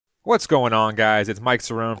What's going on, guys? It's Mike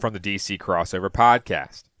Cerrone from the DC Crossover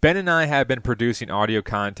Podcast. Ben and I have been producing audio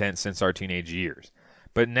content since our teenage years.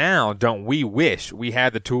 But now, don't we wish we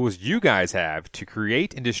had the tools you guys have to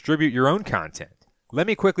create and distribute your own content? Let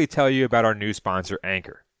me quickly tell you about our new sponsor,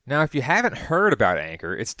 Anchor. Now, if you haven't heard about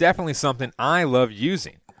Anchor, it's definitely something I love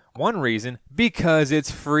using. One reason, because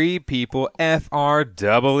it's free, people,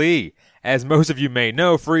 F-R-E-E. As most of you may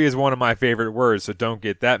know, free is one of my favorite words, so don't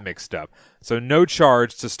get that mixed up. So no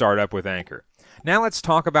charge to start up with Anchor. Now let's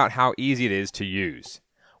talk about how easy it is to use.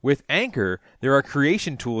 With Anchor, there are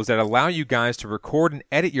creation tools that allow you guys to record and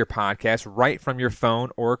edit your podcast right from your phone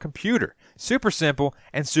or computer. Super simple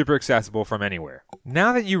and super accessible from anywhere.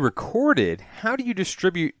 Now that you recorded, how do you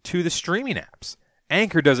distribute to the streaming apps?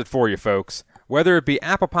 Anchor does it for you, folks. Whether it be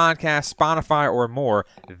Apple Podcasts, Spotify, or more,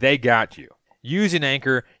 they got you. Using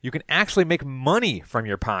Anchor, you can actually make money from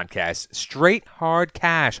your podcast. Straight hard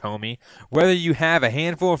cash, homie. Whether you have a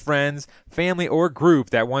handful of friends, family, or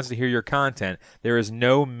group that wants to hear your content, there is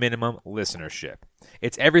no minimum listenership.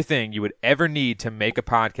 It's everything you would ever need to make a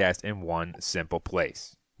podcast in one simple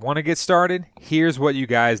place. Want to get started? Here's what you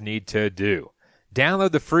guys need to do.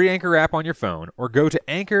 Download the free Anchor app on your phone or go to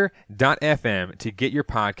anchor.fm to get your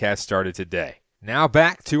podcast started today. Now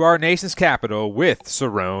back to our nation's capital with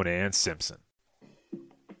Cerrone and Simpson.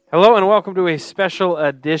 Hello and welcome to a special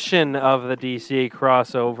edition of the DC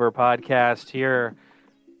Crossover Podcast here.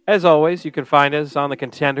 As always, you can find us on The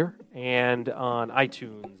Contender and on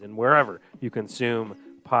iTunes and wherever you consume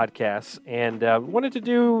podcasts. And wanted to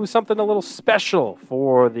do something a little special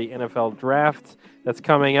for the NFL Draft that's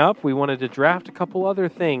coming up. We wanted to draft a couple other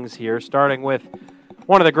things here, starting with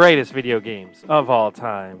one of the greatest video games of all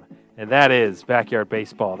time, and that is Backyard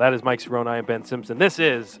Baseball. That is Mike Cerrone. I am Ben Simpson. This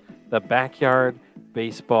is the Backyard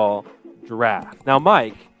Baseball Draft. Now,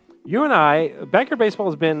 Mike, you and I, Backyard Baseball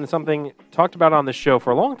has been something talked about on the show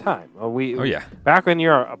for a long time. Back in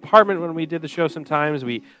your apartment when we did the show sometimes,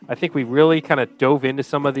 I think we really kind of dove into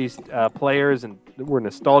some of these players and were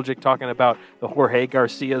nostalgic talking about the Jorge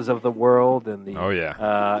Garcias of the world and the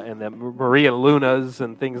and the Maria Lunas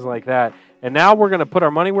and things like that. And now we're going to put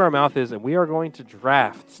our money where our mouth is, and we are going to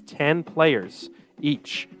draft 10 players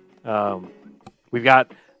each. We've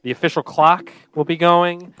got the official clock will be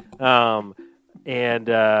going, and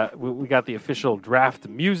we got the official draft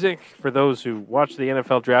music for those who watch the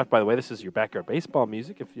NFL draft. By the way, this is your Backyard Baseball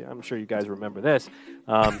music. I'm sure you guys remember this.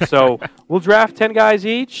 So we'll draft 10 guys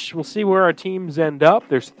each. We'll see where our teams end up.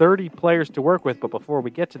 There's 30 players to work with, but before we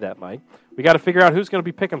get to that, Mike, we got to figure out who's going to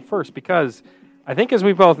be picking first because I think, as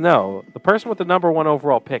we both know, the person with the number one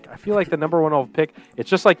overall pick, I feel like the number one overall pick, it's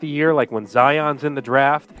just like the year like when Zion's in the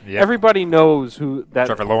draft. Yep. Everybody knows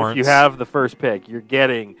Trevor Lawrence. If you have the first pick, you're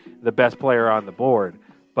getting the best player on the board.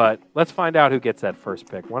 But let's find out who gets that first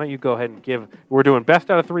pick. Why don't you go ahead and we're doing best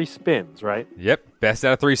out of 3 spins, right? Yep, best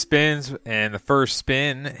out of 3 spins, and the first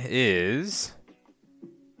spin is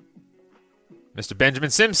Mr. Benjamin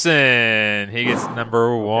Simpson. He gets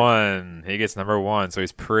number 1. He gets number 1, so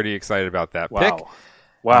he's pretty excited about that pick.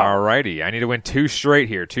 Wow. All righty. I need to win 2 straight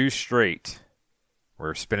here. 2 straight.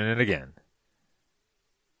 We're spinning it again.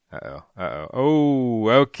 Oh,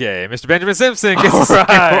 okay. Mr. Benjamin Simpson gets the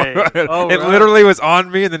second one. It literally was on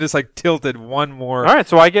me and then just like tilted one more. All right,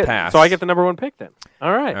 so I get pass. the number 1 pick then.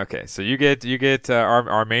 All right. Okay, so you get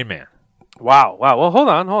our main man. Wow. Well, hold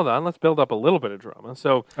on. Let's build up a little bit of drama.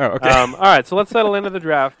 So, okay. All right, so let's settle into the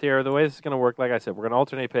draft here. The way this is going to work, like I said, we're going to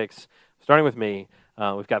alternate picks, starting with me.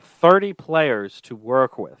 We've got 30 players to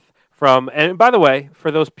work with. And by the way, for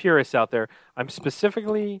those purists out there, I'm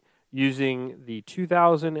specifically using the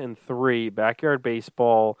 2003 Backyard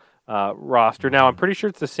Baseball roster. Now, I'm pretty sure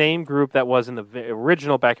it's the same group that was in the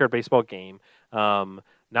original Backyard Baseball game.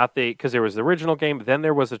 Because there was the original game, then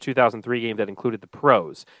there was a 2003 game that included the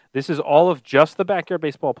pros. This is all of just the Backyard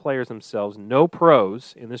Baseball players themselves. No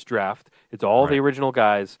pros in this draft. It's all the original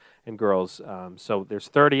guys and girls. So there's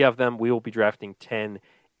 30 of them. We will be drafting 10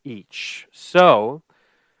 each. So,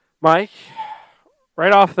 Mike,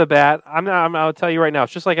 right off the bat, I'll tell you right now,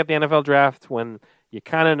 it's just like at the NFL draft when you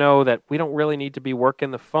kind of know that we don't really need to be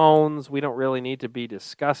working the phones. We don't really need to be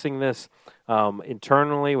discussing this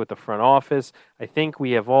internally with the front office. I think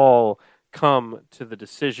we have all come to the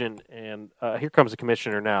decision, and here comes the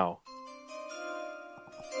commissioner now.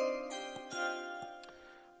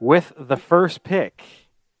 With the first pick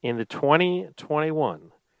in the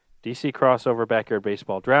 2021 DC Crossover Backyard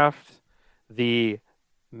Baseball Draft, the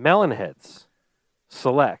Melonheads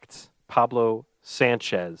select Pablo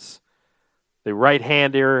Sanchez, the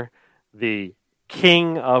right-hander, the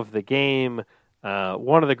king of the game,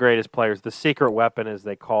 one of the greatest players, the secret weapon as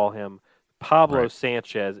they call him. Pablo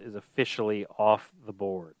Sanchez is officially off the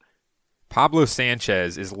board. Pablo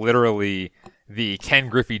Sanchez is literally the Ken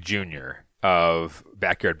Griffey Jr. of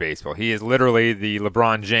backyard baseball. He is literally the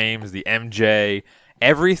LeBron James, the MJ.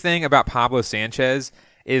 Everything about Pablo Sanchez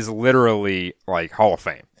is literally like Hall of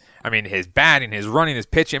Fame. I mean, his batting, his running, his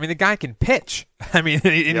pitching. I mean, the guy can pitch. I mean,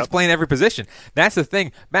 he's playing every position. That's the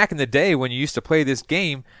thing. Back in the day when you used to play this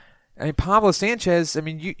game, I mean, Pablo Sanchez, I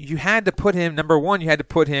mean, you had to put him, number one, you had to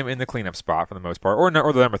put him in the cleanup spot for the most part, or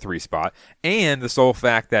the number 3 spot, and the sole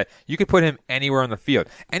fact that you could put him anywhere on the field.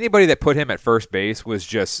 Anybody that put him at first base was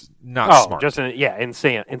just not smart.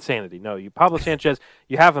 Insanity. No, Pablo Sanchez,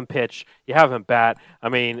 you have him pitch, you have him bat. I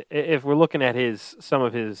mean, if we're looking at some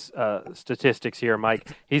of his statistics here, Mike,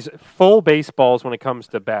 he's full baseballs when it comes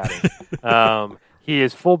to batting. He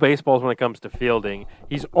is full baseballs when it comes to fielding.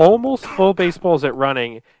 He's almost full baseballs at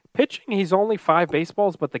running. Pitching, he's only 5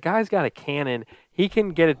 baseballs, but the guy's got a cannon. He can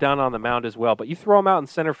get it done on the mound as well. But you throw him out in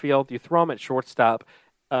center field, you throw him at shortstop,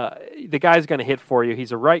 the guy's going to hit for you.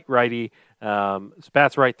 He's a righty,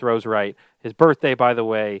 bats right, throws right. His birthday, by the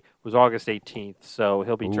way, was August 18th, so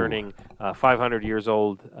he'll be turning 500 years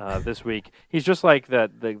old this week. He's just like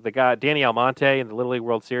the guy, Danny Almonte, in the Little League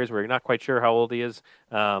World Series, where you're not quite sure how old he is.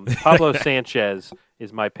 Pablo Sanchez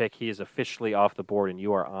is my pick. He is officially off the board, and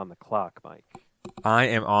you are on the clock, Mike. I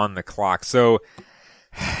am on the clock. So,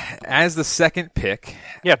 as the second pick...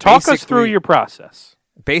 Yeah, talk us through your process.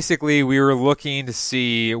 Basically, we were looking to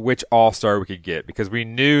see which all-star we could get because we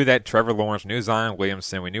knew that Trevor Lawrence, we knew Zion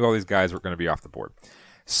Williamson, we knew all these guys were going to be off the board.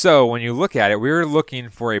 So, when you look at it, we were looking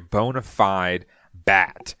for a bona fide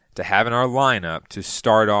bat to have in our lineup to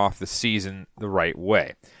start off the season the right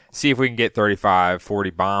way. See if we can get 35, 40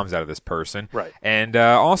 bombs out of this person. Right. And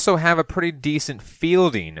also have a pretty decent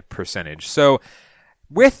fielding percentage. So,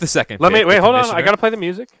 with the second pick... Wait, hold on. I got to play the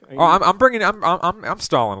music. I'm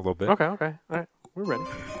stalling a little bit. Okay. All right. We're ready.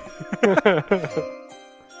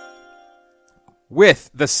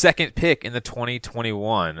 With the second pick in the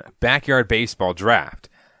 2021 Backyard Baseball Draft,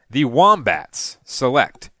 the Wombats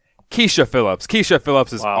select Keisha Phillips. Keisha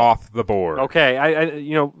Phillips is off the board. Okay,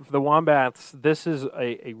 for the Wombats, this is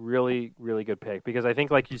a really, really good pick because I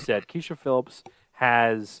think, like you said, Keisha Phillips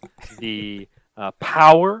has the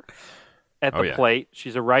power at the plate.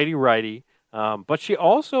 She's a righty, but she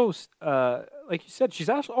also, like you said, she's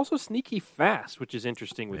also sneaky fast, which is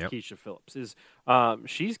interesting with Keisha Phillips.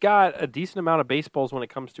 She's got a decent amount of baseballs when it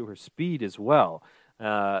comes to her speed as well.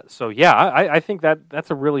 I think that's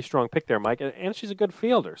a really strong pick there, Mike, and she's a good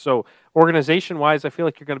fielder. So organization-wise, I feel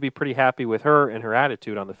like you're going to be pretty happy with her and her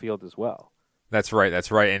attitude on the field as well. That's right.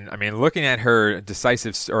 And I mean, looking at her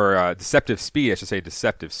deceptive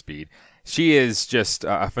speed, she is just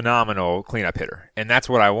a phenomenal cleanup hitter, and that's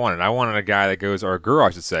what I wanted. I wanted a guy or a girl,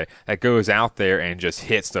 I should say, that goes out there and just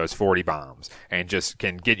hits those 40 bombs and just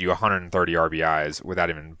can get you 130 RBIs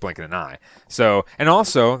without even blinking an eye. So, and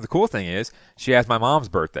also the cool thing is she has my mom's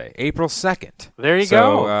birthday, April 2nd. There you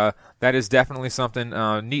go. So that is definitely something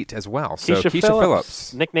neat as well. So Keisha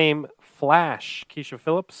Phillips, nickname Flash. Keisha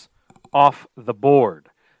Phillips off the board.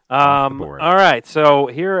 All right. So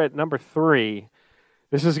here at number 3.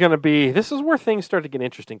 This is where things start to get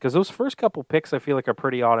interesting because those first couple picks I feel like are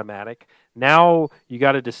pretty automatic. Now you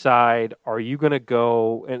got to decide, are you going to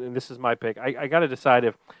go, and this is my pick, I got to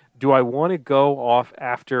decide do I want to go off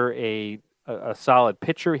after a solid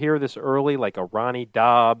pitcher here this early, like a Ronnie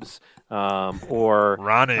Dobbs, or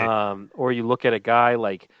you look at a guy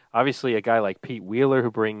like Pete Wheeler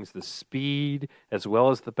who brings the speed as well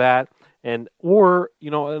as the bat. Or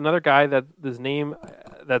another guy that his name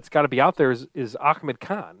that's got to be out there is Ahmed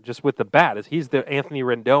Khan, just with the bat. He's the Anthony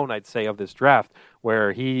Rendon, I'd say, of this draft,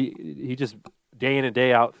 where he just day in and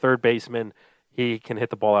day out, third baseman, he can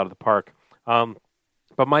hit the ball out of the park.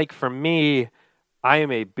 But Mike, for me, I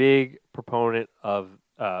am a big proponent of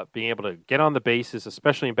being able to get on the bases,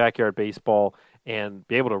 especially in backyard baseball, and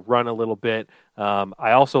be able to run a little bit.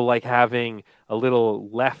 I also like having a little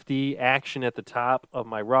lefty action at the top of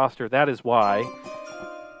my roster. That is why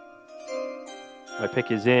my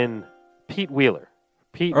pick is in Pete Wheeler.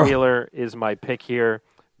 Wheeler is my pick here.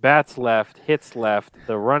 Bats left, hits left.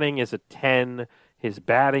 The running is a 10. His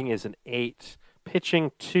batting is an 8.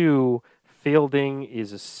 Pitching 2. Fielding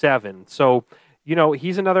is a 7. So,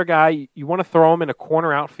 he's another guy. You want to throw him in a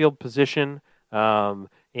corner outfield position.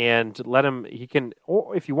 And let him,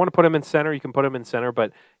 or if you want to put him in center, you can put him in center,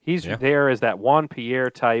 but he's there as that Juan Pierre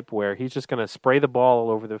type where he's just going to spray the ball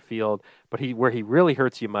all over the field. But where he really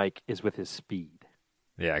hurts you, Mike, is with his speed.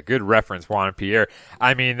 Yeah, good reference, Juan Pierre.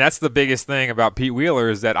 I mean, that's the biggest thing about Pete Wheeler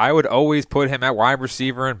is that I would always put him at wide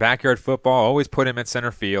receiver in backyard football, always put him at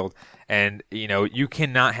center field. And, you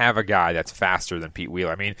cannot have a guy that's faster than Pete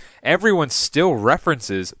Wheeler. I mean, everyone still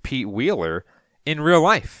references Pete Wheeler in real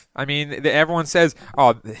life. I mean, everyone says,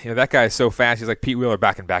 oh, that guy is so fast. He's like Pete Wheeler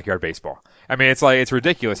back in backyard baseball. I mean, it's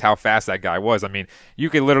ridiculous how fast that guy was. I mean, you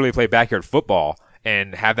could literally play backyard football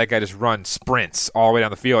and have that guy just run sprints all the way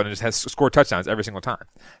down the field and just score touchdowns every single time.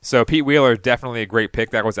 So Pete Wheeler, definitely a great pick.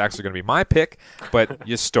 That was actually going to be my pick, but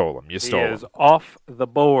you stole him. He is off the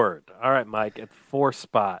board. All right, Mike, at 4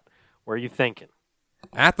 spot. Where are you thinking?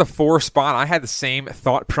 At the 4 spot, I had the same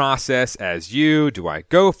thought process as you. Do I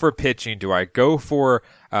go for pitching? Do I go for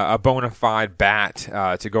a bona fide bat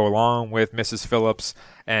to go along with Mrs. Phillips?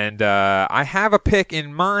 And I have a pick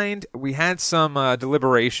in mind. We had some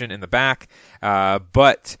deliberation in the back,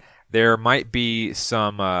 but there might be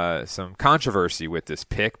some controversy with this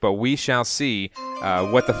pick. But we shall see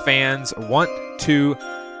what the fans want to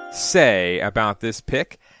say about this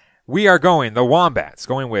pick. We are the Wombats,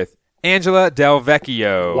 going with Angela Del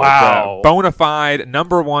Vecchio. Wow. The bona fide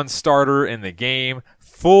number 1 starter in the game.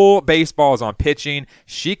 Full baseballs on pitching.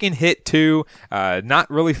 She can hit too. Not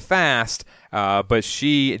really fast, but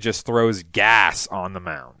she just throws gas on the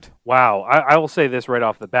mound. Wow. I will say this right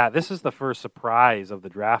off the bat. This is the first surprise of the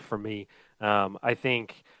draft for me. I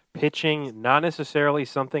think pitching, not necessarily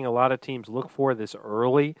something a lot of teams look for this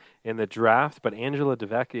early in the draft, but Angela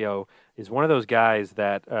DeVecchio is one of those guys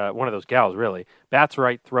that, one of those gals really, bats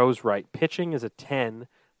right, throws right. Pitching is a 10,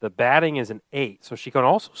 the batting is an 8, so she can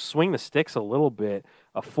also swing the sticks a little bit,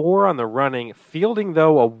 a 4 on the running, fielding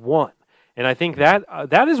though a 1. And I think that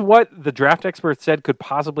that is what the draft experts said could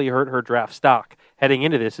possibly hurt her draft stock heading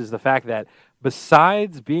into this, is the fact that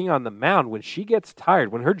besides being on the mound, when she gets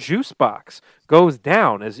tired, when her juice box goes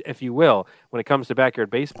down, as if you will, when it comes to backyard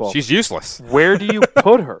baseball, she's useless. Where do you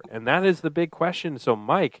put her? And that is the big question. So,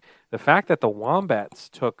 Mike, the fact that the Wombats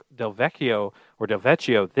took Del Vecchio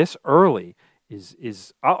this early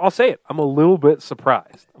is I'll say it, I'm a little bit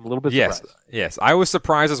surprised. Yes, I was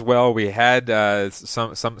surprised as well. We had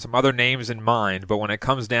some other names in mind, but when it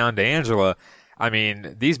comes down to Angela, I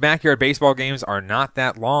mean, these backyard baseball games are not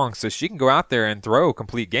that long, so she can go out there and throw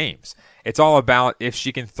complete games. It's all about if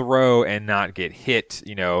she can throw and not get hit,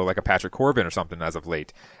 like a Patrick Corbin or something as of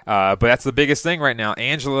late. But that's the biggest thing right now.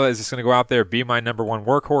 Angela is just going to go out there, be my number 1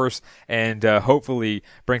 workhorse, and hopefully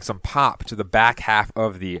bring some pop to the back half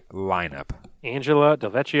of the lineup. Angela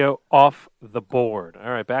Del Vecchio off the board.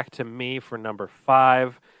 All right, back to me for number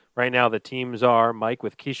 5. Right now, the teams are Mike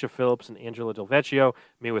with Keisha Phillips and Angela Del Vecchio,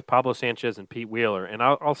 me with Pablo Sanchez and Pete Wheeler. And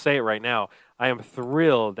I'll say it right now, I am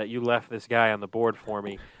thrilled that you left this guy on the board for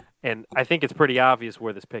me, and I think it's pretty obvious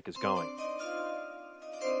where this pick is going.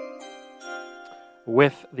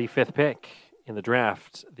 With the 5th pick in the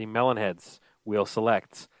draft, the Melonheads will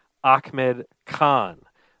select Ahmed Khan,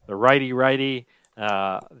 the righty-righty,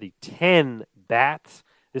 the 10 bat.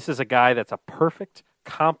 This is a guy that's a perfect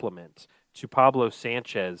complement to Pablo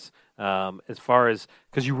Sanchez, as far as,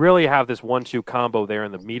 because you really have this 1-2 combo there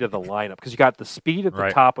in the meat of the lineup, because you got the speed at the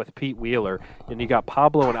top with Pete Wheeler, and you got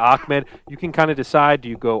Pablo and Ahmed. You can kind of decide, do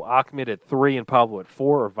you go Ahmed at 3 and Pablo at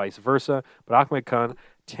 4, or vice versa? But Ahmed Khan,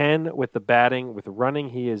 10 with the batting. With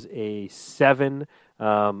running, he is a 7,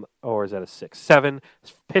 or is that a 6? 7.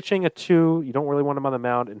 Pitching a 2. You don't really want him on the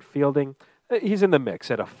mound. And fielding, he's in the mix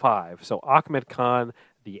at a 5. So Ahmed Khan,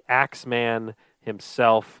 the Axeman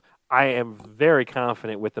himself. I am very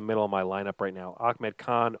confident with the middle of my lineup right now. Ahmed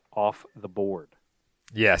Khan off the board.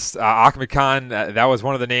 Yes, Ahmed Khan, that was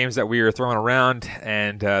one of the names that we were throwing around,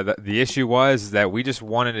 and the issue was that we just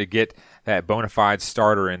wanted to get that bona fide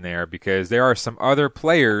starter in there because there are some other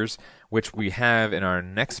players, which we have in our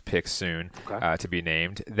next pick soon to be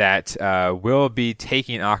named, that will be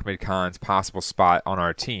taking Ahmed Khan's possible spot on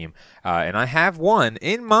our team. And I have one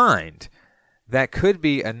in mind that could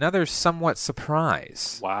be another somewhat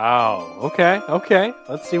surprise. Wow. Okay.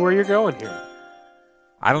 Let's see where you're going here.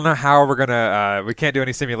 I don't know how we're going to we can't do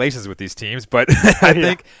any simulations with these teams, but I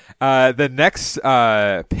think the next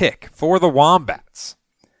pick for the Wombats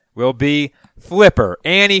will be Flipper,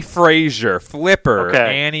 Annie Frazier.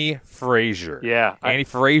 Annie Frazier. Yeah. Annie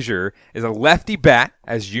Frazier is a lefty bat,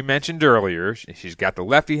 as you mentioned earlier. She's got the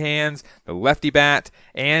lefty hands, the lefty bat,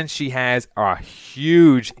 and she has a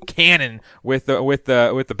huge cannon with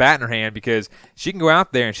the bat in her hand because she can go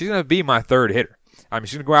out there and she's going to be my third hitter. I mean,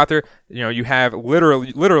 she's going to go out there. You have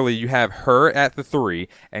literally, you have her at the 3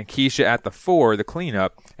 and Keisha at the 4, the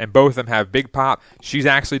cleanup, and both of them have big pop. She's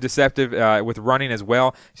actually deceptive with running as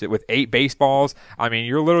well. With 8 baseballs. I mean,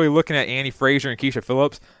 you're literally looking at Annie Frazier and Keisha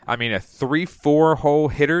Phillips. I mean, a 3-4 hole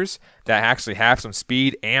hitters that actually have some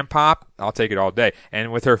speed and pop. I'll take it all day.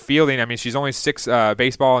 And with her fielding, I mean, she's only 6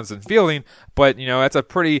 baseballs in fielding, but that's a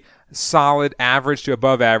pretty solid average to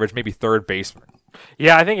above average, maybe third baseman.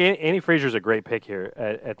 Yeah, I think Annie Frazier's a great pick here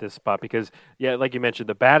at this spot because, like you mentioned,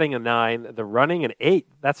 the batting a 9, the running an 8.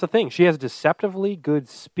 That's the thing. She has deceptively good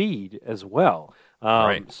speed as well.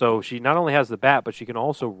 Right. So she not only has the bat, but she can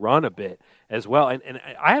also run a bit as well. And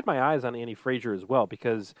I had my eyes on Annie Frazier as well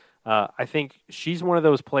because I think she's one of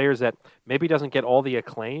those players that maybe doesn't get all the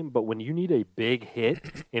acclaim, but when you need a big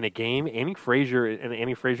hit in a game, Annie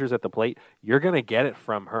Frazier's at the plate, you're going to get it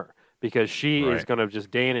from her because she is going to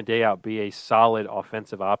just day in and day out be a solid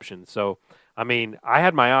offensive option. So, I mean, I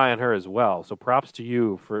had my eye on her as well. So props to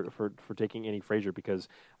you for taking Annie Frazier because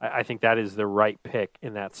I think that is the right pick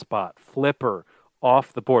in that spot. Flipper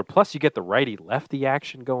off the board. Plus, you get the righty-lefty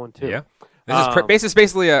action going, too. Yeah. This is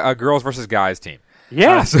basically a girls versus guys team.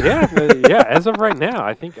 Yeah, yeah. As of right now,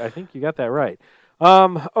 I think you got that right.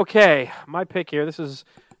 Okay, my pick here. I'm going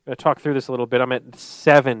to talk through this a little bit. I'm at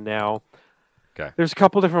 7 now. Okay. There's a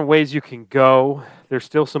couple different ways you can go. There's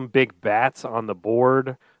still some big bats on the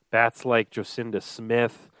board. Bats like Jocinda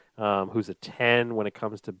Smith, who's a 10 when it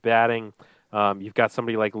comes to batting. You've got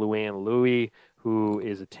somebody like Luann Louie, who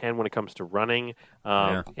is a 10 when it comes to running,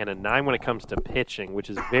 and a 9 when it comes to pitching, which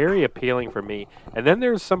is very appealing for me. And then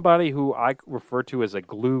there's somebody who I refer to as a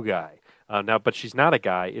glue guy. But she's not a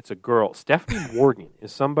guy; it's a girl. Stephanie Morgan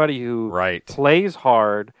is somebody who plays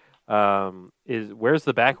hard. Wears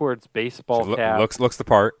the backwards baseball cap. Looks the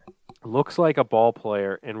part. Looks like a ball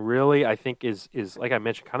player, and really, I think is like I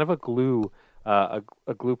mentioned, kind of a glue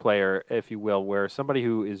player, if you will, where somebody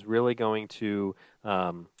who is really going to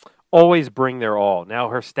always bring their all. Now,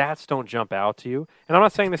 her stats don't jump out to you, and I'm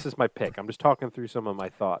not saying this is my pick. I'm just talking through some of my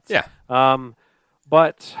thoughts. Yeah.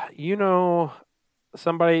 But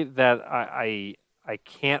somebody that I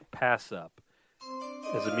can't pass up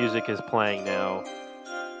as the music is playing now.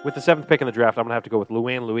 With the 7th pick in the draft, I'm going to have to go with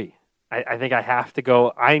Luann Louie. I think I have to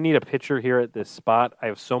go. I need a pitcher here at this spot. I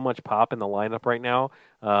have so much pop in the lineup right now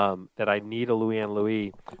that I need a Luann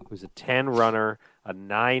Louie, who's a 10 runner, a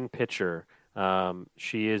 9 pitcher.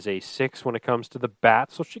 She is a 6 when it comes to the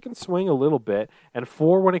bat, so she can swing a little bit, and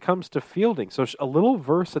 4 when it comes to fielding. So a little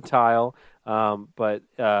versatile, but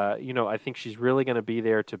I think she's really going to be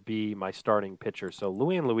there to be my starting pitcher. So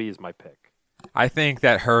Luann Louie is my pick. I think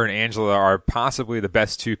that her and Angela are possibly the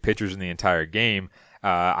best 2 pitchers in the entire game.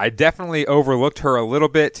 I definitely overlooked her a little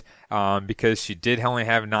bit because she did only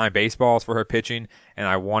have 9 baseballs for her pitching, and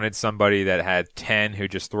I wanted somebody that had 10 who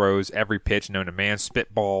just throws every pitch known to man,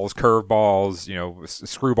 spitballs, curveballs,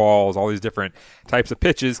 screwballs, all these different types of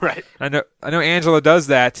pitches. Right. I know Angela does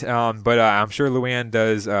that, but I'm sure Luann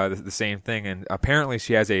does the same thing, and apparently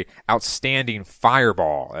she has a outstanding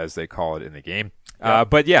fireball, as they call it in the game.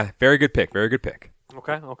 But yeah, very good pick. Very good pick.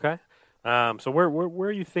 Okay. So where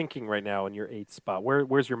are you thinking right now in your 8th spot?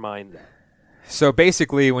 Where's your mind at? So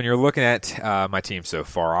basically, when you're looking at my team so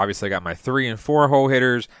far, obviously I got my 3 and 4 hole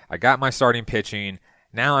hitters. I got my starting pitching.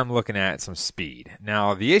 Now I'm looking at some speed.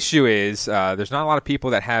 Now the issue is there's not a lot of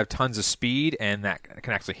people that have tons of speed and that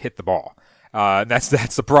can actually hit the ball. That's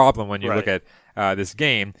the problem when you look at this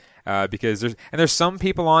game because there's some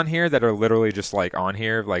people on here that are literally just like on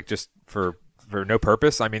here like just for no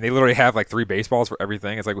purpose. I mean, they literally have like 3 baseballs for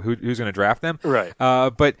everything. It's like who's going to draft them? Right.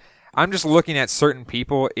 But I'm just looking at certain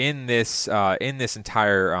people in this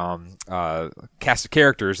entire cast of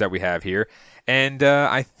characters that we have here, and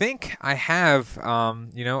I think I have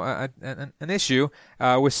an issue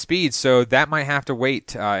with speed. So that might have to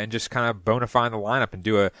wait and just kind of bona fide the lineup and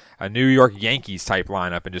do a New York Yankees type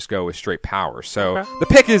lineup and just go with straight power. So the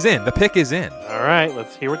pick is in. All right,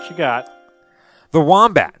 let's hear what you got. The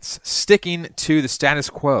Wombats sticking to the status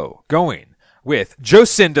quo, going with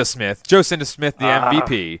Jocinda Smith. Jocinda Smith, the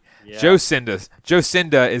MVP. Yeah.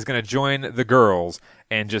 Jocinda is going to join the girls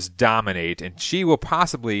and just dominate, and she will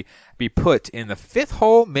possibly be put in the 5th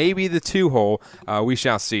hole, maybe the 2 hole. We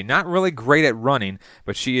shall see. Not really great at running,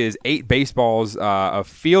 but she is 8 baseballs of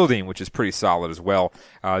fielding, which is pretty solid as well.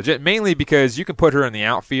 Mainly because you can put her in the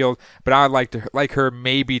outfield, but I would like her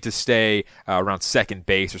maybe to stay around second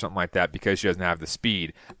base or something like that because she doesn't have the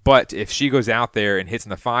speed. But if she goes out there and hits in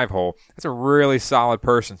the 5 hole, that's a really solid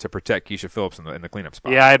person to protect Keisha Phillips in the cleanup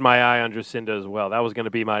spot. Yeah, I had my eye on Jocinda as well. That was going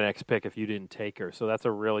to be my next pick if you didn't take her. So that's a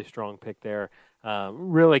really strong pick there.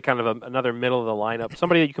 Really kind of another middle of the lineup,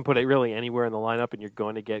 somebody that you can put it really anywhere in the lineup and you're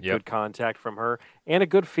going to get good contact from her, and a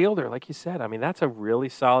good fielder, like you said. I mean, that's a really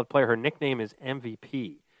solid player. Her nickname is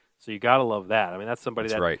MVP, so you got to love that. I mean, that's somebody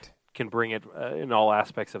can bring it in all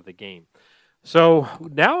aspects of the game. So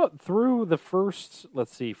now through the first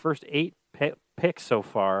 8 picks so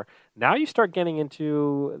far, now you start getting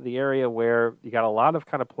into the area where you got a lot of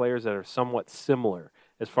kind of players that are somewhat similar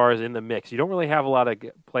as far as in the mix. You don't really have a lot of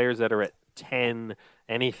players that are at 10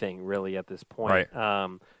 anything really at this point.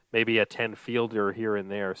 Right. Maybe a 10 fielder here and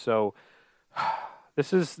there. So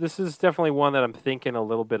this is definitely one that I'm thinking a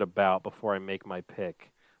little bit about before I make my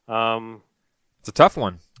pick. It's a tough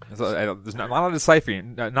one. There's not a lot of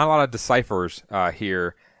deciphering, not a lot of deciphers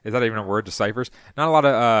here. Is that even a word, deciphers? Not a lot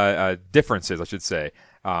of differences, I should say,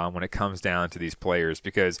 when it comes down to these players.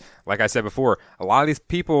 Because, like I said before, a lot of these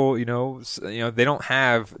people, they don't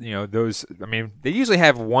have, those. I mean, they usually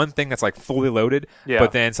have one thing that's like fully loaded,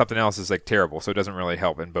 but then something else is like terrible, so it doesn't really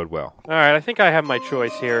help and bode well. All right, I think I have my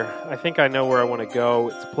choice here. I think I know where I want to go.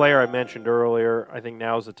 It's a player I mentioned earlier. I think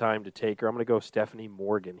now's the time to take her. I'm going to go Stephanie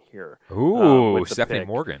Morgan here. Ooh, Stephanie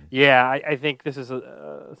Morgan. Yeah, I think this is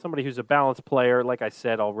somebody who's a balanced player, like I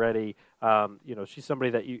said already. She's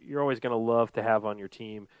somebody that you're always going to love to have on your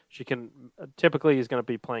team. She can typically is going to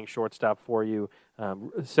be playing shortstop for you.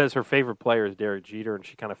 Says her favorite player is Derek Jeter, and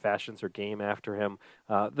she kind of fashions her game after him.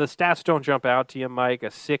 The stats don't jump out to you, Mike.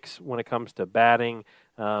 A 6 when it comes to batting.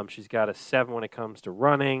 She's got a 7 when it comes to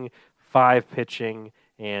running, 5 pitching,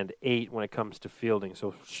 and 8 when it comes to fielding.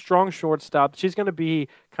 So strong shortstop. She's going to be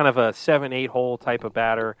kind of a 7-8 hole type of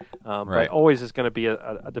batter, but always is going to be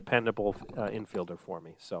a dependable infielder for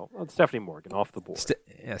me. So Stephanie Morgan off the board.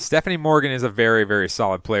 Stephanie Morgan is a very, very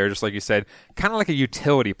solid player, just like you said, kind of like a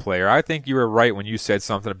utility player. I think you were right when you said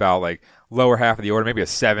something about like lower half of the order, maybe a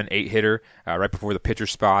 7-8 hitter right before the pitcher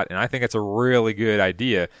spot. And I think it's a really good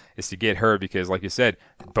idea is to get her because, like you said,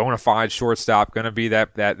 bona fide shortstop, going to be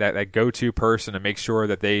that go-to person to make sure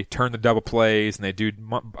that they turn the double plays and they do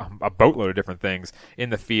a boatload of different things in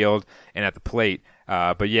the field and at the plate.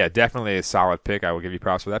 But yeah, definitely a solid pick. I will give you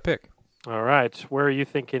props for that pick. All right. Where are you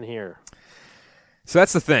thinking here? So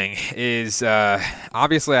that's the thing is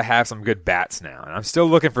obviously I have some good bats now, and I'm still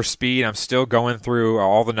looking for speed. I'm still going through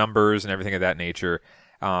all the numbers and everything of that nature.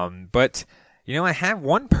 But, I have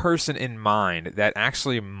one person in mind that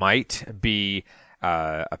actually might be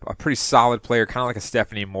a pretty solid player, kind of like a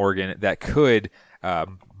Stephanie Morgan, that could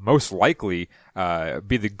most likely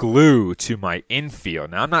be the glue to my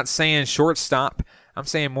infield. Now, I'm not saying shortstop. I'm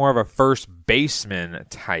saying more of a first baseman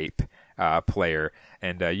type player.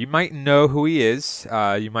 And you might know who he is.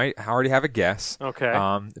 You might already have a guess.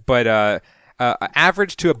 Okay. But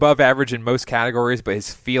average to above average in most categories, but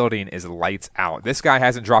his fielding is lights out. This guy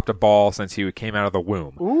hasn't dropped a ball since he came out of the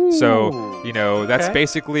womb. Ooh, so, that's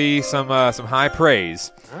basically some high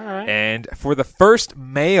praise. All right. And for the first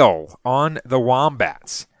male on the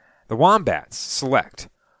Wombats select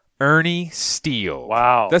Ernie Steele.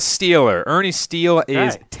 Wow. The Steeler. Ernie Steele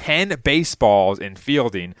is 10 baseballs in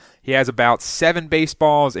fielding. He has about 7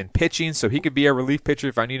 baseballs in pitching, so he could be a relief pitcher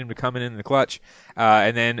if I need him to come in the clutch.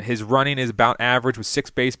 And then his running is about average with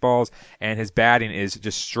 6 baseballs, and his batting is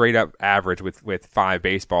just straight up average with 5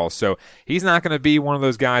 baseballs. So he's not going to be one of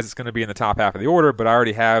those guys that's going to be in the top half of the order, but I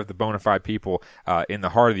already have the bona fide people in the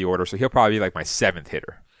heart of the order, so he'll probably be like my 7th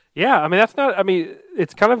hitter. Yeah,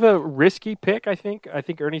 it's kind of a risky pick, I think. I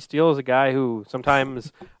think Ernie Steele is a guy who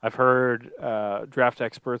sometimes I've heard draft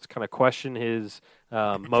experts kind of question his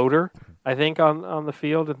motor, I think, on the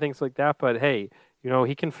field and things like that. But, hey,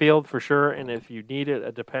 he can field for sure, and if you need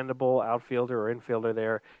a dependable outfielder or infielder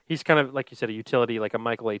there, he's kind of, like you said, a utility, like a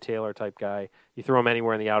Michael A. Taylor type guy. You throw him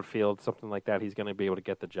anywhere in the outfield, something like that, he's going to be able to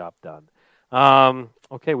get the job done.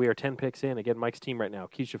 Okay, we are 10 picks in. Again, Mike's team right now: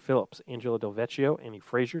 Keisha Phillips, Angela Del Vecchio, Annie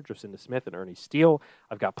Frazier, Jacinda Smith, and Ernie Steele.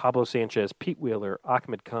 I've got Pablo Sanchez, Pete Wheeler,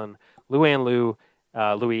 Ahmed Khan, Luann Liu,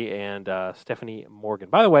 Louie, and Stephanie Morgan.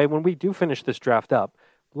 By the way, when we do finish this draft up,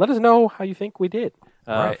 let us know how you think we did.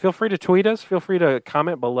 Feel free to tweet us. Feel free to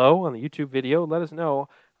comment below on the YouTube video. Let us know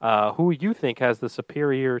who you think has the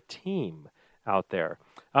superior team out there.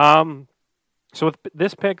 So with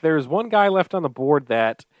this pick, there's one guy left on the board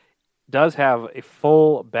that does have a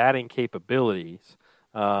full batting capabilities.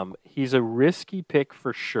 He's a risky pick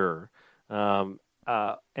for sure. And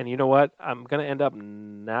you know what? I'm going to end up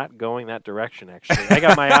not going that direction, actually. I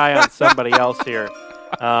got my eye on somebody else here.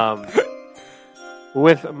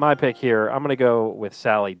 With my pick here, I'm going to go with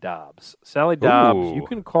Sally Dobbs. Sally Dobbs, you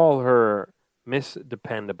can call her Miss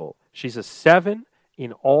Dependable. She's a 7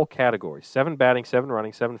 in all categories. 7 batting, 7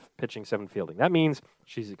 running, 7 pitching, 7 fielding. That means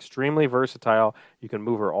she's extremely versatile. You can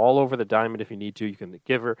move her all over the diamond if you need to. You can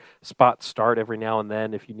give her spot start every now and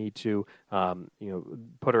then if you need to.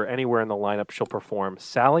 Put her anywhere in the lineup. She'll perform.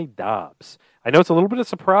 Sally Dobbs. I know it's a little bit of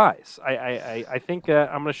surprise. I think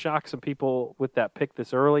I'm going to shock some people with that pick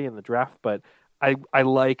this early in the draft, but I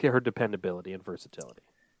like her dependability and versatility.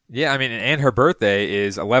 Yeah, I mean, and her birthday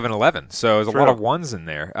is 11/11, so there's a lot of ones in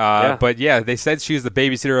there. But yeah, they said she was the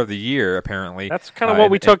babysitter of the year, apparently. That's kind of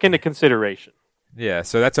what we took into consideration. Yeah,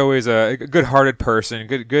 so that's always a good-hearted person,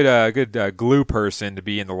 good glue person to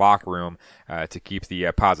be in the locker room to keep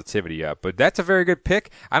the positivity up. But that's a very good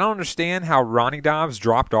pick. I don't understand how Ronnie Dobbs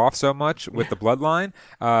dropped off so much with the bloodline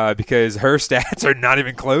because her stats are not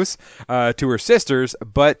even close to her sisters.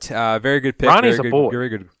 But very good pick. Ronnie's very a good, boy. Very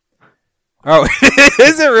good. Oh,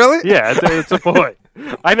 is it really? Yeah, it's a boy.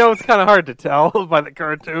 I know it's kind of hard to tell by the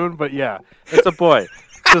cartoon, but yeah, it's a boy.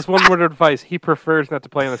 Just one word of advice: he prefers not to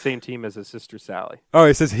play on the same team as his sister Sally. Oh,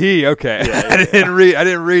 it says he. Okay, Yeah, I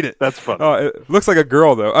didn't read it. That's funny. Oh, it looks like a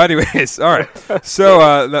girl though. Anyways, all right. So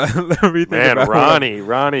let me think Man, about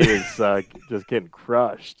Ronnie is just getting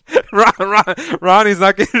crushed. Ronnie's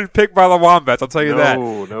not getting picked by the Wombats. I'll tell you that.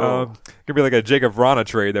 No. Could be like a Jacob Vrana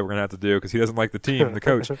trade that we're gonna have to do because he doesn't like the team and the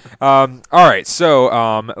coach. All right.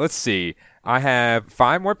 So let's see. I have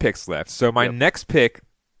 5 more picks left. So my next pick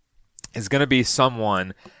is going to be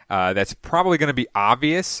someone that's probably going to be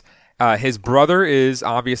obvious. His brother is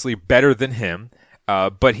obviously better than him,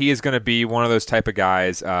 but he is going to be one of those type of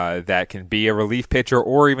guys that can be a relief pitcher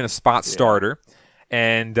or even a spot starter.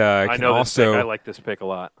 And I can know also, this pick. I like this pick a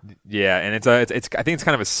lot. yeah, and it's I think it's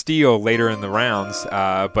kind of a steal later in the rounds.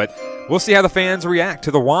 But we'll see how the fans react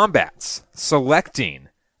to the Wombats selecting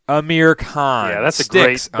Amir Khan. Yeah, that's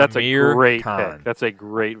Amir a great Khan. pick. That's a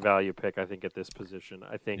great value pick, I think, at this position.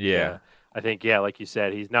 I think, like you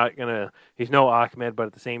said, he's no Ahmed, but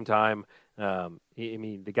at the same time,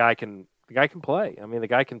 the guy can play. I mean, the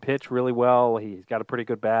guy can pitch really well. He's got a pretty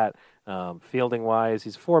good bat. Fielding wise,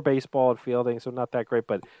 he's 4 baseball at fielding, so not that great,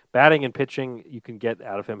 but batting and pitching you can get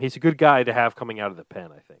out of him. He's a good guy to have coming out of the pen,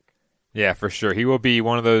 I think. Yeah, for sure. He will be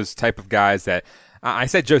one of those type of guys that I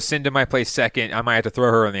said Jocinda might play second. I might have to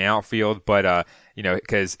throw her in the outfield, but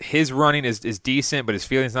because his running is decent, but his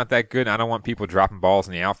fielding's not that good. And I don't want people dropping balls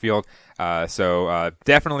in the outfield. So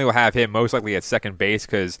definitely will have him most likely at second base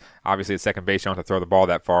because obviously at second base you don't have to throw the ball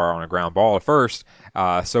that far on a ground ball at first.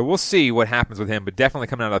 So we'll see what happens with him, but definitely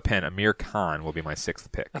coming out of the pen, Amir Khan will be my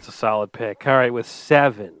 6th pick. That's a solid pick. All right, with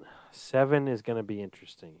 7. 7 is going to be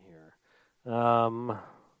interesting here.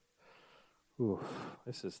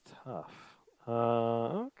 This is tough.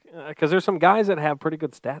 Because there's some guys that have pretty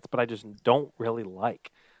good stats, but I just don't really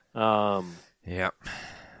like. Yeah.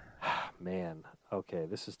 Man, okay,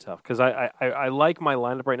 this is tough. Because I like my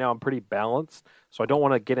lineup right now. I'm pretty balanced, so I don't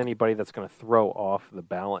want to get anybody that's going to throw off the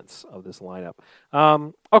balance of this lineup.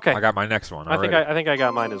 Okay. I got my next one. I think I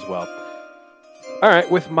got mine as well. All right,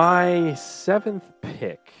 with my 7th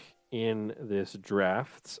pick in this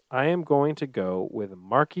draft, I am going to go with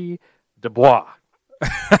Marquis Dubois.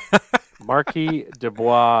 Marquis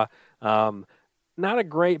Dubois, not a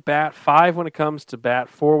great bat. 5 when it comes to bat,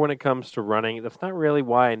 4 when it comes to running. That's not really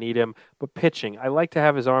why I need him. But pitching, I like to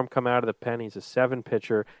have his arm come out of the pen. He's a 7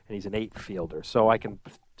 pitcher and he's an 8 fielder, so I can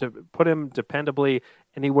put him dependably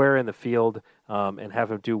anywhere in the field and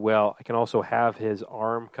have him do well. I can also have his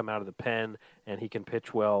arm come out of the pen and he can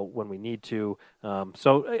pitch well when we need to.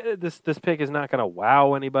 So this pick is not going to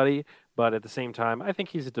wow anybody, but at the same time, I think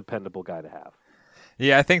he's a dependable guy to have.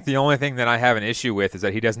 Yeah, I think the only thing that I have an issue with is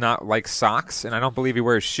that he does not like socks, and I don't believe he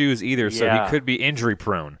wears shoes either, so he could be injury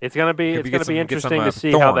prone. It's going to be interesting to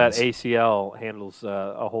see how that ACL handles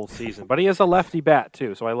a whole season. But he has a lefty bat,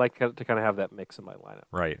 too, so I like to kind of have that mix in my lineup.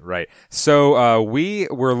 Right. So we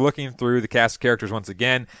were looking through the cast of characters once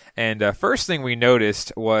again, and first thing we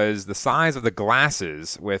noticed was the size of the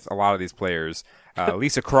glasses with a lot of these players.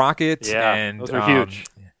 Lisa Crockett and those are huge.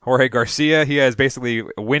 Jorge Garcia, he has basically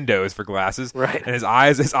windows for glasses, right? And his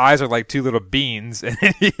eyes are like 2 little beans, and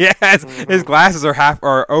he has his glasses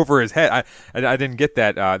are over his head. I didn't get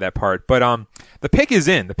that part, but the pick is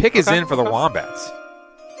in. The pick is in for the Wombats.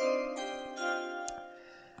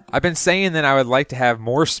 I've been saying that I would like to have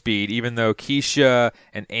more speed, even though Keisha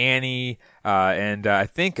and Annie and I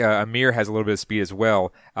think Amir has a little bit of speed as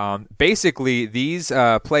well. Basically, these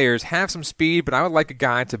players have some speed, but I would like a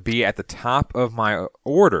guy to be at the top of my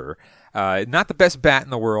order. Not the best bat in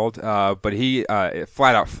the world, but he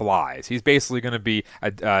flat out flies. He's basically going to be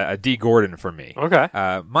a D. Gordon for me. Okay.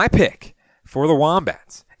 My pick for the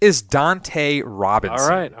Wombats is Dante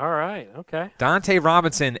Robinson. All right, okay. Dante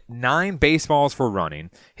Robinson, 9 baseballs for running.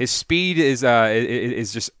 His speed is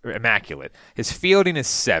just immaculate. His fielding is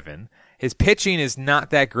 7. His pitching is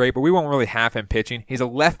not that great, but we won't really have him pitching. He's a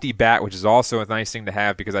lefty bat, which is also a nice thing to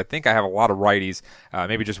have because I think I have a lot of righties,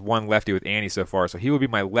 maybe just one lefty with Andy so far, so he will be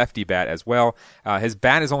my lefty bat as well. His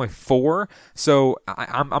bat is only 4, so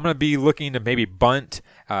I'm going to be looking to maybe bunt,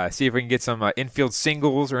 see if we can get some infield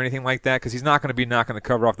singles or anything like that because he's not going to be knocking the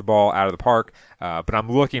cover off the ball out of the park, but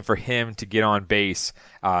I'm looking for him to get on base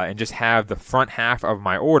and just have the front half of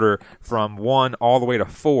my order from 1 all the way to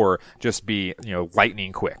 4 just be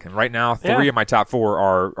lightning quick. And right now, 3 of my top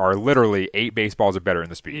 4 are literally 8 baseballs or better in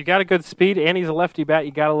the speed. You got a good speed, and he's a lefty bat.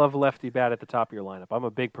 You got to love a lefty bat at the top of your lineup. I'm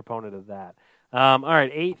a big proponent of that. All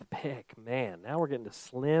right, 8th pick. Man, now we're getting to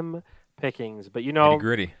slim pickings. But,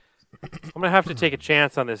 Nitty-gritty. I'm going to have to take a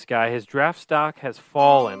chance on this guy. His draft stock has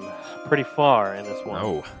fallen pretty far in this one.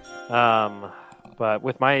 Oh. But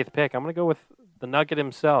with my 8th pick, I'm going to go with the Nugget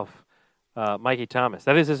himself, Mikey Thomas.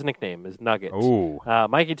 That is his nickname, is Nugget.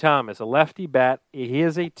 Mikey Thomas, a lefty bat. He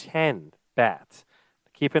is a 10 bat.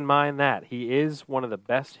 Keep in mind that. He is one of the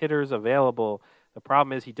best hitters available. The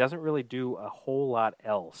problem is he doesn't really do a whole lot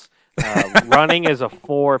else. Running is a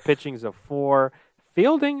 4, pitching is a 4.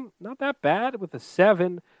 Fielding, not that bad with a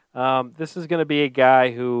 7. This is going to be a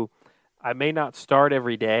guy who I may not start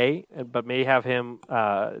every day, but may have him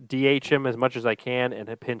DH him as much as I can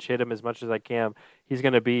and pinch hit him as much as I can. He's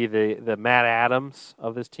going to be the Matt Adams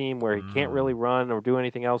of this team where he can't really run or do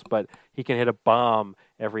anything else, but he can hit a bomb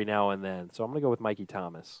every now and then. So I'm going to go with Mikey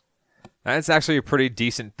Thomas. That's actually a pretty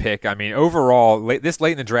decent pick. I mean, overall, this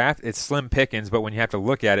late in the draft, it's slim pickings, but when you have to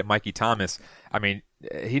look at it, Mikey Thomas, I mean,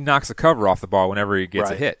 he knocks the cover off the ball whenever he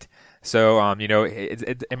gets a hit. So,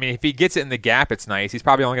 if he gets it in the gap, it's nice. He's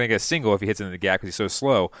probably only going to get a single if he hits it in the gap because he's so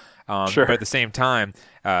slow. Sure. But at the same time,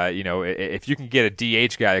 if you can get a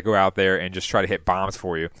DH guy to go out there and just try to hit bombs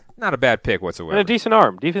for you, not a bad pick whatsoever. And a decent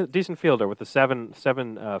arm, decent fielder with a 7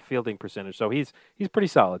 fielding percentage. So he's pretty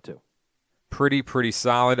solid too. Pretty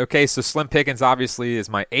solid. Okay, so slim pickings obviously is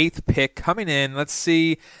my 8th pick coming in. Let's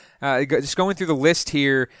see, just going through the list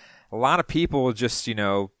here. A lot of people just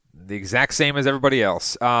the exact same as everybody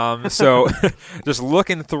else. So just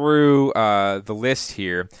looking through the list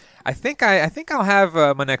here, I think I'll have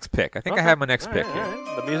my next pick. I have my next pick here.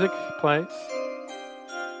 Right. The music plays.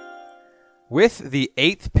 With the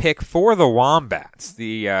 8th pick for the Wombats,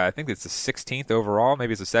 I think it's the 16th overall,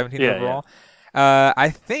 maybe it's the 17th overall. I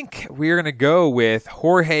think we're going to go with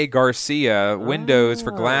Jorge Garcia, windows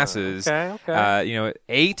for glasses. Okay.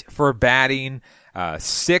 8 for batting,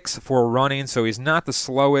 6 for running, so he's not the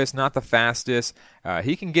slowest, not the fastest.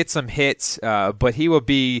 He can get some hits, but he will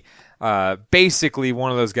be basically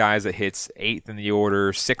one of those guys that hits 8th in the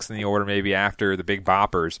order, 6th in the order maybe after the big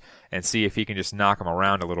boppers, and see if he can just knock them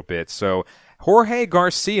around a little bit. So Jorge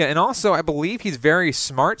Garcia, and also I believe he's very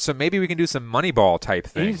smart, so maybe we can do some Moneyball type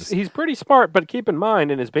things. He's pretty smart, but keep in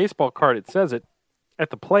mind, in his baseball card it says it,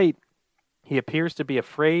 at the plate, he appears to be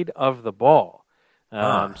afraid of the ball.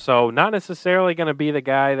 So not necessarily going to be the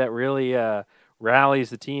guy that really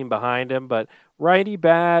rallies the team behind him, but righty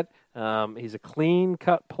bat. He's a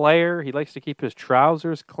clean-cut player. He likes to keep his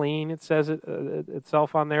trousers clean, it says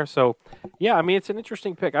itself on there. So, yeah, I mean, it's an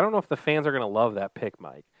interesting pick. I don't know if the fans are going to love that pick,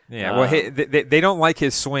 Mike. Yeah, well, they don't like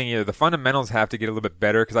his swing either. The fundamentals have to get a little bit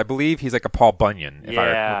better because I believe he's like a Paul Bunyan, if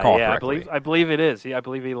I recall correctly. I believe it is. I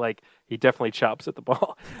believe he definitely chops at the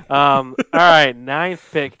ball. All right,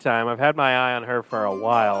 9th pick time. I've had my eye on her for a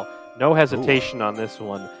while. No hesitation on this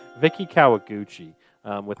one. Vicky Kawaguchi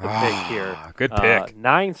with the pick here. Good pick.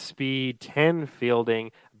 9 speed, 10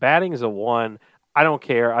 fielding. Batting is a 1. I don't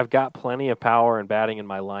care. I've got plenty of power and batting in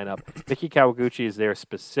my lineup. Vicky Kawaguchi is there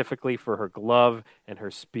specifically for her glove and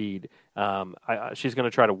her speed. She's going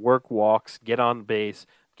to try to work walks, get on base,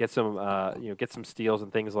 get some steals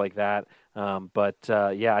and things like that.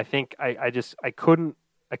 I think I couldn't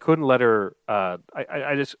let her. I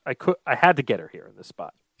had to get her here in this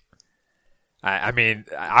spot. I mean,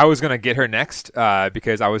 I was going to get her next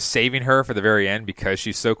because I was saving her for the very end because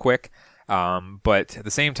she's so quick. But at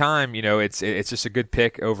the same time, it's just a good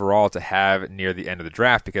pick overall to have near the end of the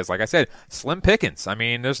draft because, like I said, slim pickings. I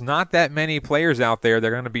mean, there's not that many players out there that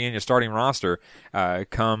are going to be in your starting roster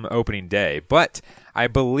come opening day. But I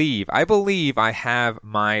believe I have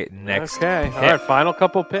my next pick. All right, final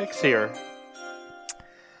couple picks here.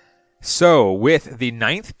 So with the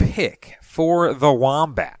 9th pick for the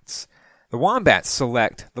Wombats, The Wombats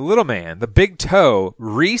select the little man, the big toe,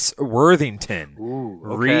 Reese Worthington. Ooh,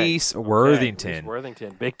 okay. Reese Worthington. Reese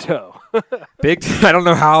Worthington, big toe. I don't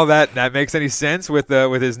know how that makes any sense with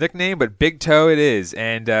his nickname, but Big Toe it is.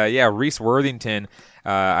 And Reese Worthington,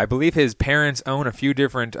 I believe his parents own a few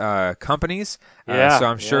different companies. So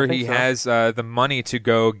I'm sure he has the money to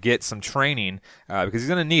go get some training because he's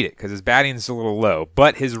going to need it because his batting is a little low.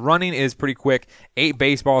 But his running is pretty quick. 8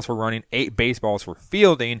 baseballs for running, 8 baseballs for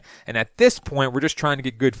fielding. And at this point, we're just trying to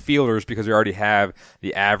get good fielders because we already have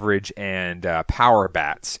the average and power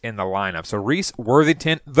bats in the lineup. So Reese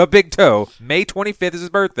Worthington, the Big Toe, May 25th is his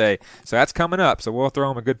birthday. So that's coming up. So we'll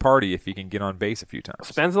throw him a good party if he can get on base a few times.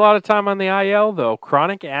 Spends a lot of time on the IL, though.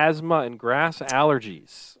 Chronic asthma and grass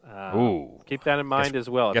allergies. Ooh. Keep that in mind as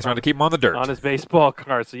well. Guess we're going to keep him on the dirt. On his baseball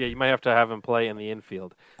card. So, you might have to have him play in the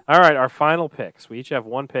infield. All right, our final picks. We each have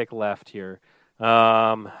one pick left here.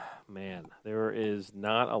 Man, there is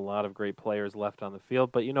not a lot of great players left on the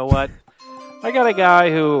field. But you know what? I got a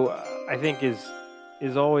guy who I think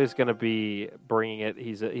is always going to be bringing it.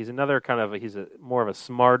 He's another he's more of a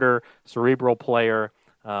smarter, cerebral player.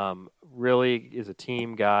 Really is a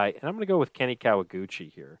team guy. And I'm going to go with Kenny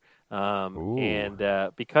Kawaguchi here. And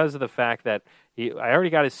because of the fact that I already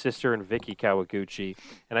got his sister and Vicky Kawaguchi,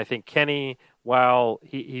 and I think Kenny, while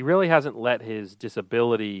he really hasn't let his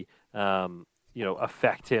disability,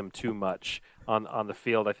 affect him too much on the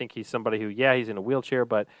field. I think he's somebody who, he's in a wheelchair,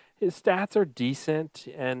 but his stats are decent,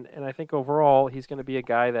 and I think overall he's going to be a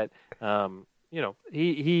guy that,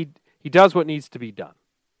 he does what needs to be done.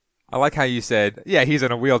 I like how you said, he's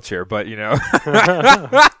in a wheelchair, but,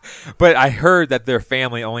 but I heard that their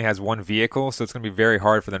family only has one vehicle, so it's going to be very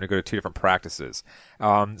hard for them to go to 2 different practices.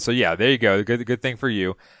 There you go. Good thing for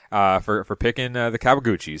you, for picking the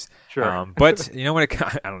Kawaguchis. Sure. But,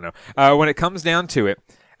 I don't know. When it comes down to it,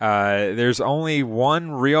 there's only one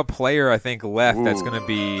real player, I think, left that's going to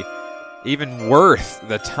be even worth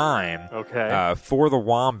the time for the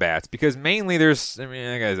Wombats, because mainly there's, like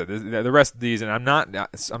I said, the rest of these, and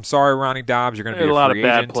I'm sorry, Ronnie Dobbs, you're going to be a lot free of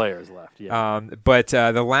agent. bad players left. Yeah. But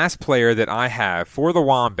the last player that I have for the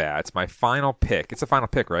Wombats, my final pick, it's a final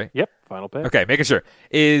pick, right? Yep, final pick. Okay, making sure,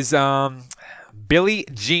 is Billie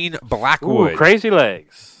Jean Blackwood. Ooh, crazy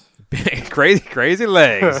legs. crazy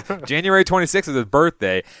legs. January 26th is his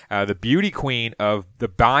birthday. The beauty queen of the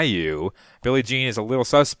Bayou. Billie Jean is a little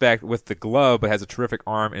suspect with the glove, but has a terrific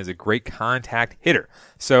arm and is a great contact hitter.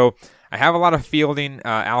 So I have a lot of fielding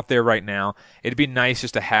out there right now. It'd be nice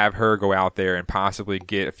just to have her go out there and possibly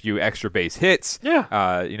get a few extra base hits. Yeah.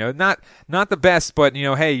 Not the best, but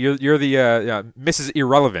hey, you're the Mrs.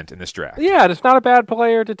 Irrelevant in this draft. Yeah, and it's not a bad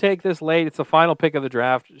player to take this late. It's the final pick of the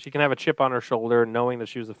draft. She can have a chip on her shoulder, knowing that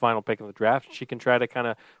she was the final pick of the draft. She can try to kind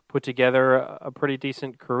of put together a pretty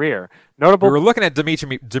decent career. Notable. We were looking at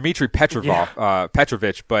Dmitry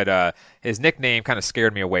Petrovich, but his nickname kind of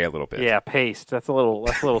scared me away a little bit. Yeah, Paste. That's a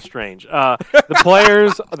little strange. The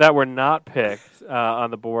players that were not picked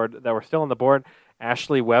on the board, that were still on the board,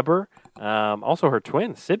 Ashley Weber, also her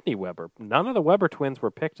twin, Sydney Weber. None of the Weber twins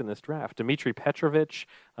were picked in this draft. Dmitry Petrovich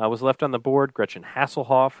was left on the board. Gretchen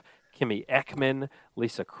Hasselhoff, Kimmy Ekman,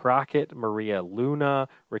 Lisa Crockett, Maria Luna,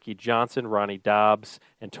 Ricky Johnson, Ronnie Dobbs,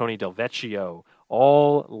 and Tony Del Vecchio,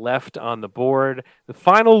 all left on the board. The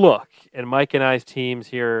final look at Mike and I's teams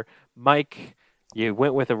here. Mike, you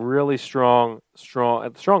went with a really strong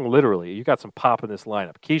literally. You got some pop in this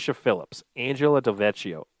lineup. Keisha Phillips, Angela Del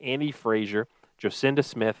Vecchio, Annie Frazier, Jocinda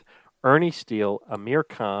Smith, Ernie Steele, Amir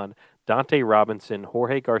Khan, Dante Robinson,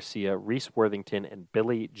 Jorge Garcia, Reese Worthington, and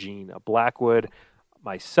Billie Jean Blackwood.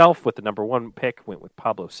 Myself, with the number 1 pick, went with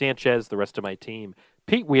Pablo Sanchez. The rest of my team,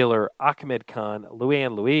 Pete Wheeler, Ahmed Khan,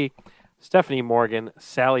 Luann Louis, Stephanie Morgan,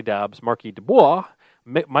 Sally Dobbs, Marquis Dubois,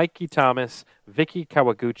 Mikey Thomas, Vicky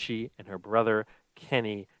Kawaguchi, and her brother,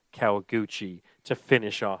 Kenny Kawaguchi, to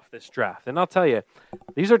finish off this draft. And I'll tell you,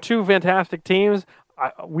 these are 2 fantastic teams.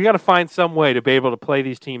 We got to find some way to be able to play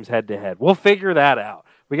these teams head-to-head. We'll figure that out.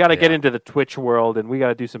 We got to get into the Twitch world, and we got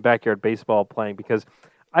to do some backyard baseball playing, because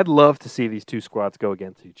I'd love to see these 2 squads go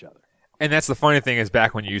against each other. And that's the funny thing is,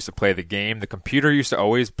 back when you used to play the game, the computer used to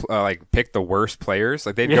always pick the worst players.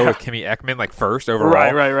 Like they'd go with Kimmy Ekman first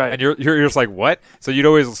overall. Right. And you're just like, what? So you'd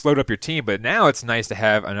always load up your team. But now it's nice to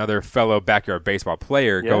have another fellow backyard baseball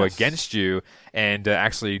player go against you and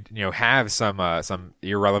actually have some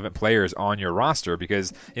irrelevant players on your roster,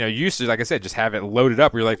 because you used to, like I said, just have it loaded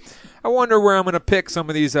up. You're like, I wonder where I'm going to pick some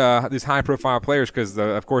of these high profile players, because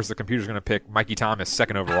of course the computer's going to pick Mikey Thomas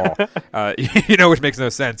second overall. Which makes no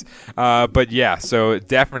sense. But yeah, so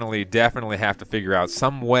definitely have to figure out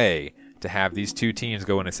some way to have these 2 teams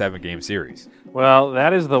go in a 7-game series. Well,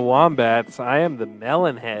 that is the Wombats. I am the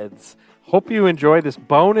Melonheads. Hope you enjoyed this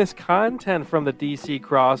bonus content from the DC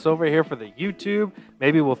crossover here for the YouTube.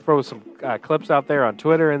 Maybe we'll throw some clips out there on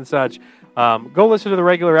Twitter and such. Go listen to the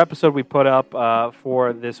regular episode we put up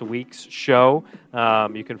for this week's show.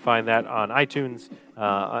 You can find that on iTunes,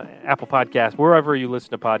 Apple Podcasts, wherever you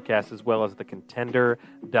listen to podcasts, as well as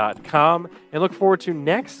thecontender.com. And look forward to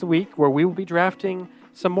next week where we will be drafting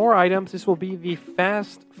some more items. This will be the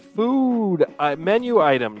fast food menu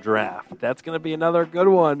item draft. That's going to be another good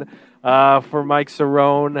one for Mike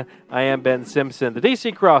Cerrone. I am Ben Simpson. The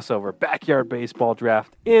DC crossover backyard baseball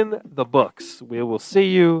draft in the books. We will see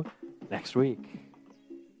you next week.